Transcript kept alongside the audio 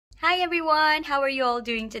Hi everyone, how are you all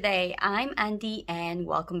doing today? I'm Andy and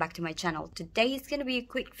welcome back to my channel. Today is going to be a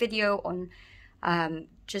quick video on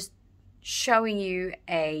just showing you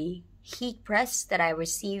a heat press that I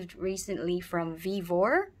received recently from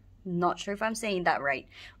Vevor. Not sure if I'm saying that right,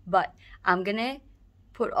 but I'm gonna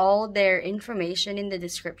put all their information in the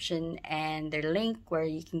description and their link where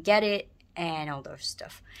you can get it and all those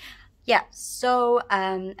stuff. Yeah, so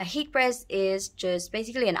a heat press is just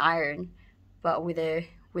basically an iron, but with a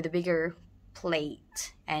bigger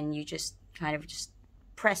plate, and you just kind of just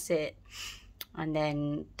press it and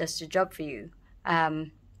then does the job for you.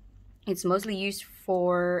 It's mostly used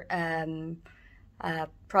for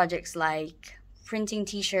projects like printing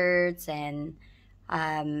t-shirts and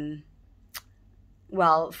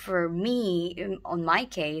well, for me, on my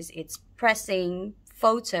case, it's pressing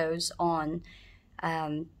photos on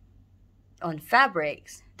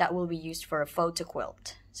fabrics that will be used for a photo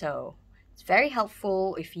quilt. So it's very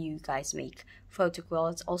helpful if you guys make photo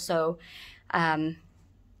quilts. Also,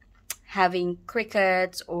 having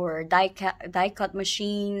Cricuts or die cut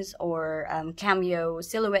machines or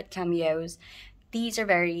silhouette cameos, these are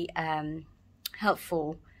very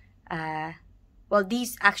helpful. Well,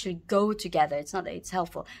 these actually go together. It's not that it's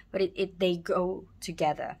helpful, but they go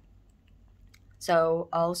together. So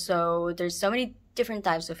also, there's so many different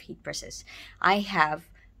types of heat presses. I have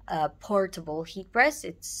a portable heat press.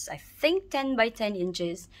 It's, I think, 10 by 10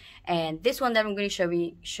 inches, and this one that I'm going to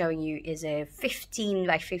be showing you is a 15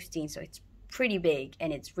 by 15, so it's pretty big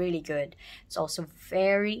and it's really good. It's also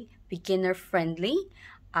very beginner friendly.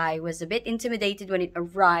 I was a bit intimidated when it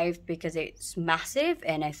arrived because it's massive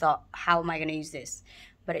and I thought, how am I going to use this?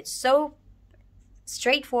 But it's so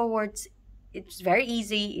straightforward. It's very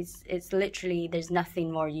easy. It's literally, there's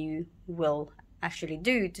nothing more you will actually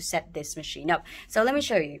do to set this machine up. So let me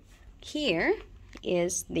show you. Here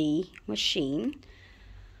is the machine.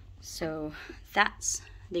 So that's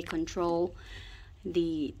the control,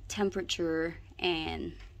 the temperature,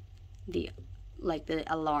 and the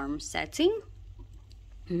alarm setting.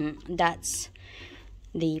 That's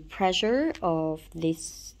the pressure of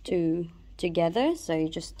these two together. So you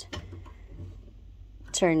just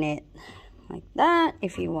turn it like that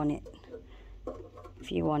if you want it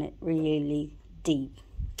really deep.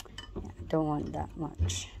 Yeah, don't want that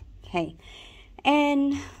much. Okay,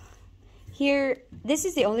 and here, this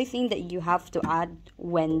is the only thing that you have to add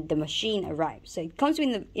when the machine arrives. So it comes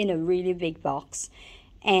in a really big box,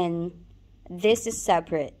 and this is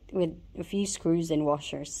separate with a few screws and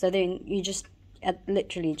washers. So then you just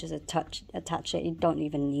literally just attach it. You don't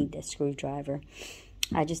even need a screwdriver.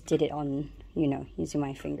 I just did it on, using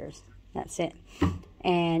my fingers. That's it.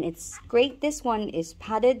 And it's great. This one is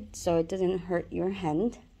padded, so it doesn't hurt your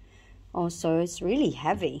hand. Also, it's really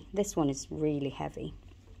heavy. This one is really heavy.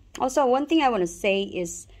 Also, one thing I want to say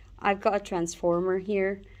is I've got a transformer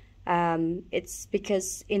here. It's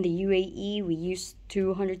because in the UAE we use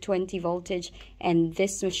 220 voltage, and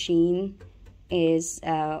this machine is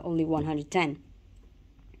only 110.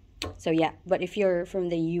 So yeah, but if you're from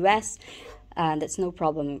the US, that's no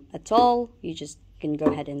problem at all. You just can go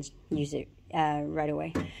ahead and use it right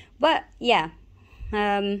away. But yeah,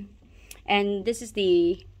 and this is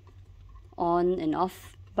the on and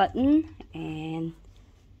off button, and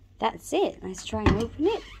that's it. Let's try and open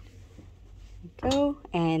it. Go.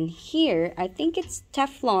 And here, I think it's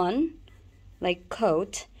Teflon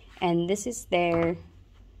coat, and this is their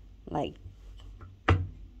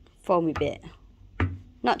foamy bit.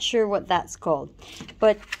 Not sure what that's called,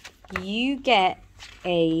 but you get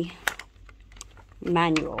a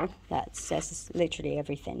manual that says literally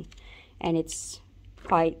everything, and it's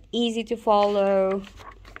quite easy to follow.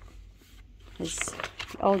 There's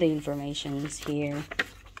all the information's here.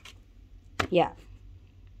 Yeah,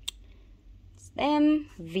 it's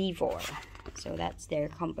them, Vevor. So that's their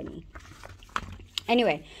company.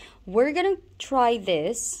 Anyway, we're gonna try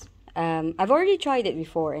this. I've already tried it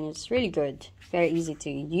before, and it's really good. Very easy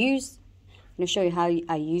to use. I'm gonna show you how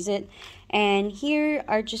I use it. And here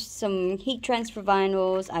are just some heat transfer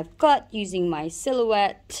vinyls I've got using my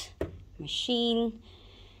silhouette machine.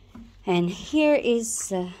 And here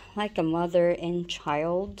is like a mother and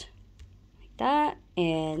child, like that.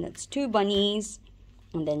 And that's two bunnies,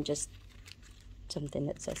 and then just something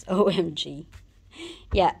that says OMG.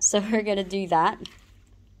 Yeah, so we're gonna do that.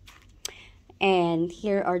 And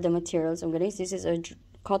here are the materials I'm gonna use. This is a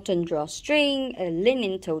cotton drawstring, a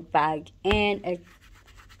linen tote bag, and a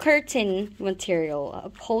curtain material,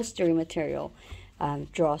 upholstery material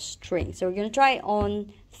drawstring. So we're gonna try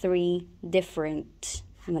on 3 different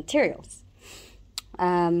materials.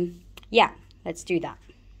 Yeah, let's do that.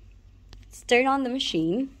 Let's turn on the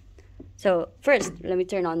machine. So first, let me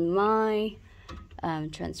turn on my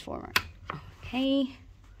transformer. Okay, and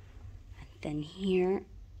then here,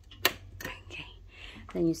 okay,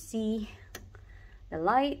 then you see the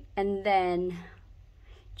light, and then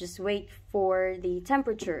just wait for the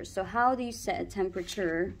temperature. So how do you set a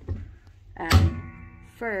temperature?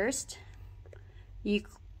 First, you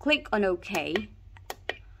click on OK,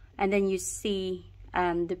 and then you see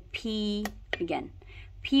the P again,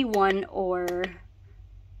 P1 or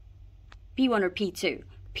P2.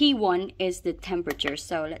 P1 is the temperature,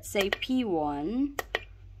 so let's say P1,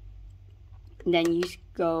 then you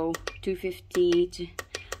go 250 to,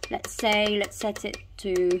 let's set it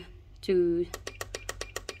to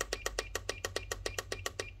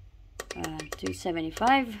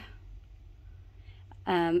 275,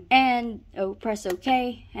 and press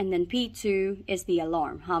OK, and then P2 is the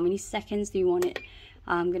alarm. How many seconds do you want it?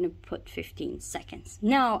 I'm gonna put 15 seconds.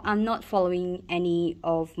 Now I'm not following any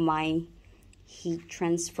of my heat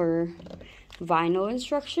transfer vinyl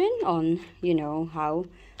instruction on, you know, how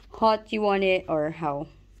hot you want it or how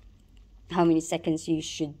many seconds you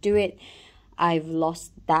should do it. I've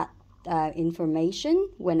lost that information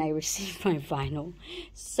when I received my vinyl,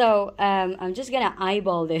 so I'm just gonna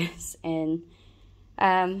eyeball this and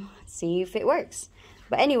see if it works.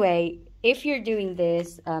 But anyway, if you're doing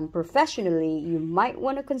this professionally, you might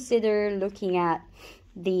want to consider looking at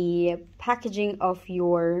the packaging of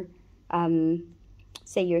your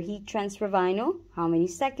say your heat transfer vinyl. How many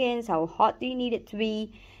seconds, how hot do you need it to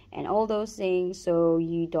be, and all those things, so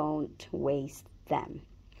you don't waste them.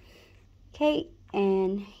 Okay,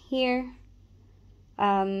 and here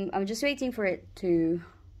I'm just waiting for it to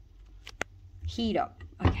heat up.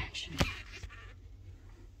 Okay, actually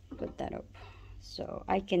put that up so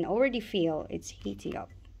I can already feel it's heating up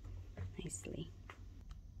nicely.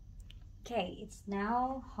 Okay, it's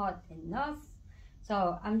now hot enough,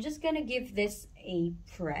 so I'm just gonna give this a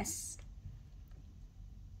press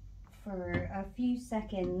for a few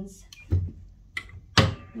seconds,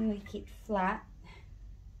 make it flat.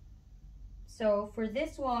 So for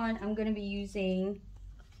this one, I'm gonna be using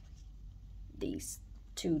these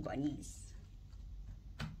two bunnies.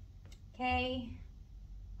 Okay,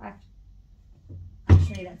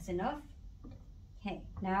 actually that's enough. Okay,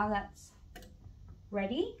 now that's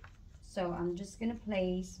ready. So I'm just gonna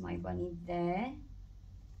place my bunny there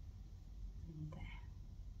and there.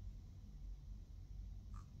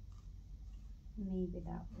 Maybe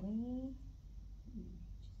that way.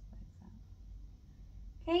 Just like that.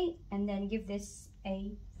 Okay, and then give this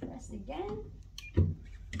a press again.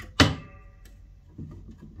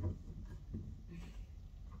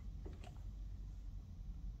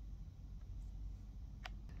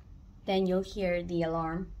 Then you'll hear the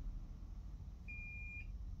alarm.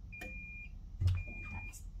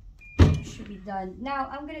 That should be done. Now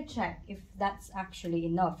I'm gonna check if that's actually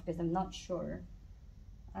enough, because I'm not sure.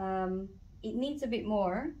 It needs a bit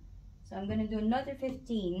more, so I'm gonna do another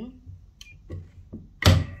 15. A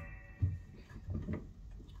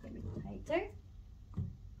bit tighter.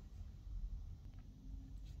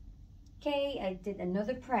 Okay, I did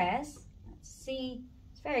another press. Let's see,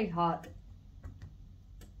 it's very hot.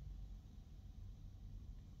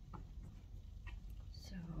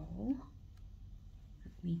 So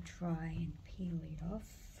let me try and peel it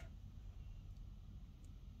off.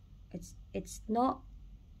 It's not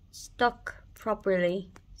stuck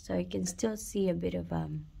properly, so you can still see a bit of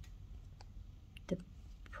the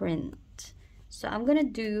print. So I'm gonna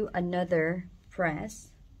do another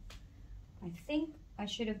press. I think I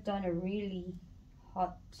should have done a really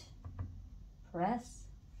hot press.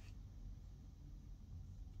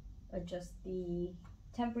 Adjust the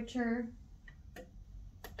temperature.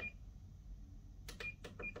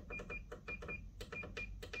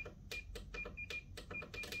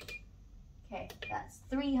 Okay, that's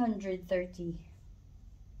 330.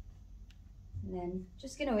 And then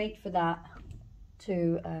just gonna wait for that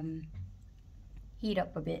to heat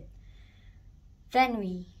up a bit. Then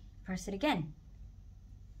we press it again.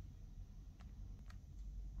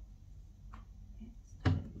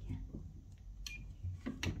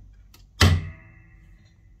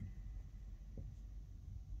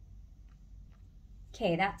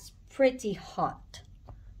 Okay, that's pretty hot.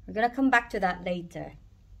 We're gonna come back to that later.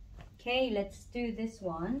 Okay, let's do this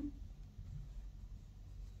one.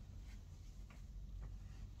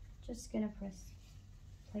 Just gonna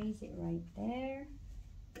place it right there.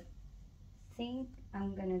 I think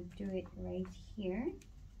I'm gonna do it right here.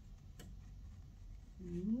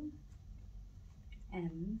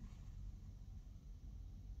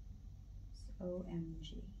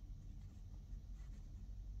 OMG.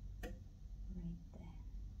 Right there.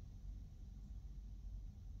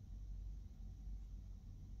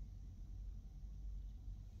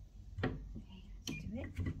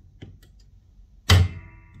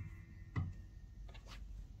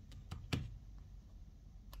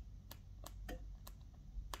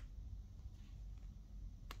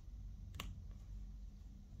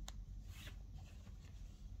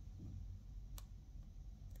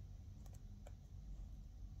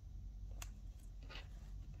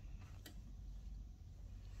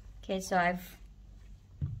 Okay, so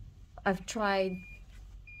I've tried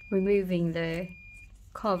removing the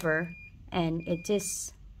cover and it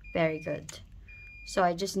is very good. So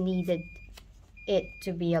I just needed it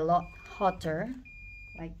to be a lot hotter,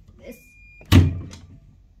 like this.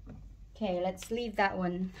 Okay, let's leave that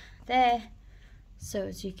one there. So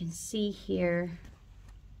as you can see here,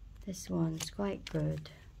 this one's quite good.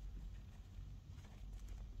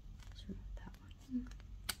 So that one.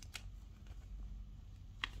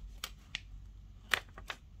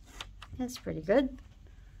 That's pretty good.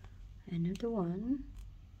 Another one.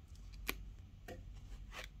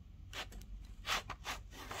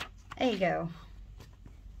 There you go.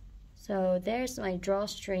 So there's my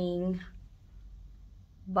drawstring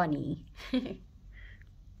bunny.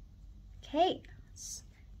 Okay, let's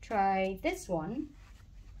try this one.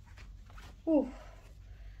 Ooh,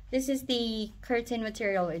 this is the curtain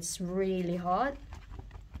material. It's really hot.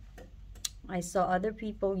 I saw other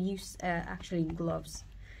people use actually gloves.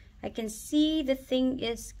 I can see the thing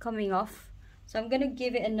is coming off, so I'm gonna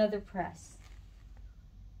give it another press.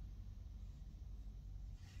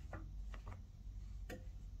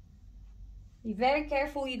 Be very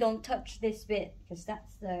careful you don't touch this bit, because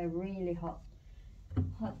that's the really hot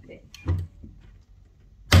bit.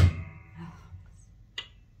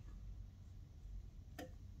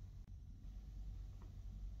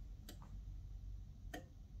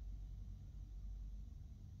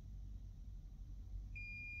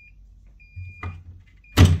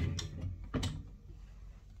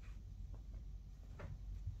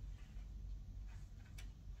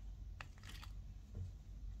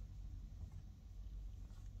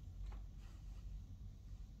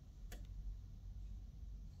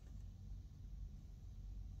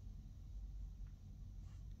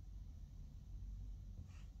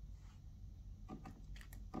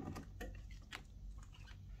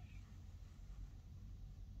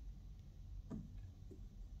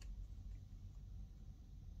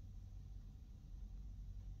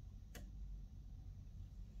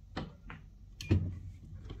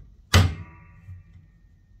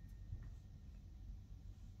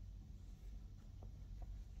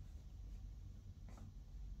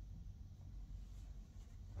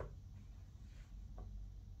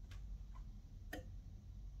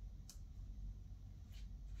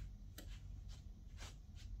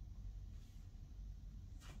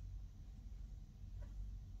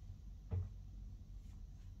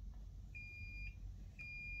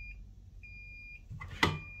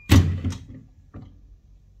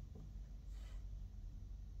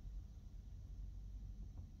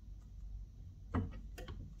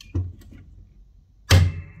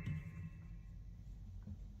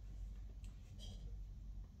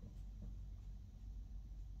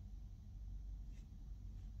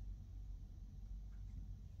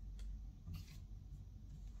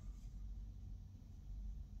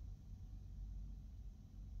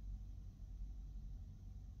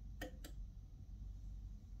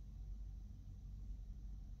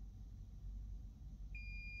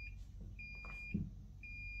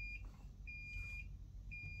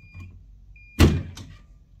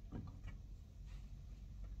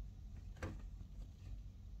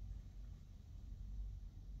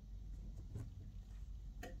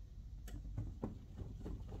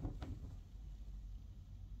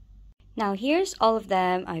 Now here's all of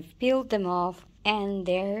them. I've peeled them off and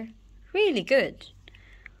they're really good.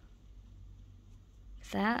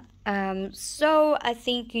 That so I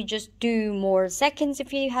think you just do more seconds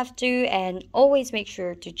if you have to, and always make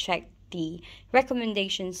sure to check the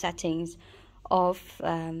recommendation settings of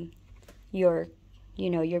your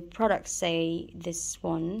products. Say this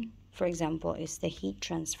one, for example, is the heat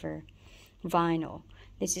transfer vinyl.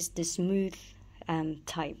 This is the smooth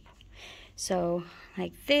type. So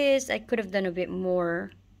like this, I could have done a bit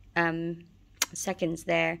more seconds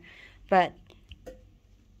there, but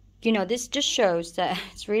this just shows that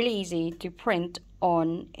it's really easy to print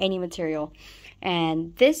on any material,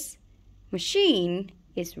 and this machine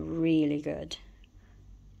is really good.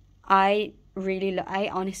 I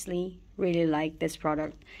honestly really like this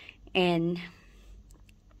product, and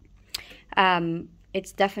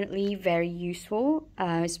it's definitely very useful,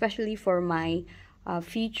 especially for my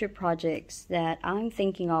future projects that I'm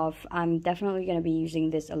thinking of. I'm definitely going to be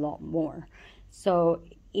using this a lot more. So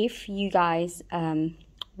if you guys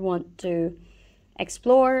want to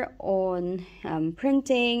explore on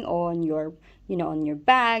printing on your on your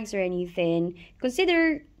bags or anything,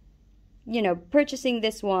 consider purchasing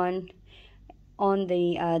this one. On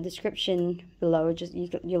the description below,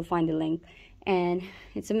 you'll find the link, and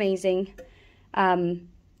it's amazing.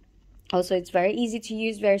 Also, it's very easy to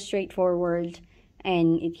use, very straightforward,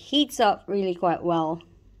 and it heats up really quite well.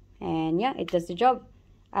 and yeah, it does the job.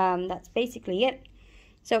 That's basically it.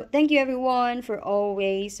 So thank you everyone for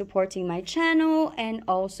always supporting my channel, and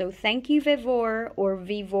also thank you Vevor or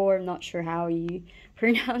Vevor, I'm not sure how you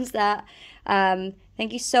pronounce that.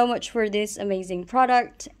 Thank you so much for this amazing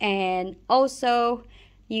product. And also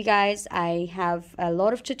you guys, I have a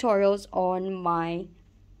lot of tutorials on my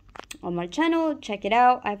channel. Check it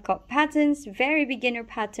out. I've got patterns, very beginner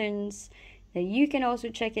patterns, that you can also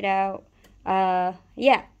check it out.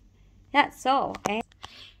 Yeah, that's all. And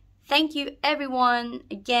thank you everyone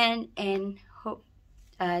again, and hope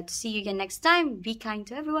to see you again next time. Be kind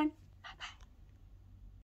to everyone.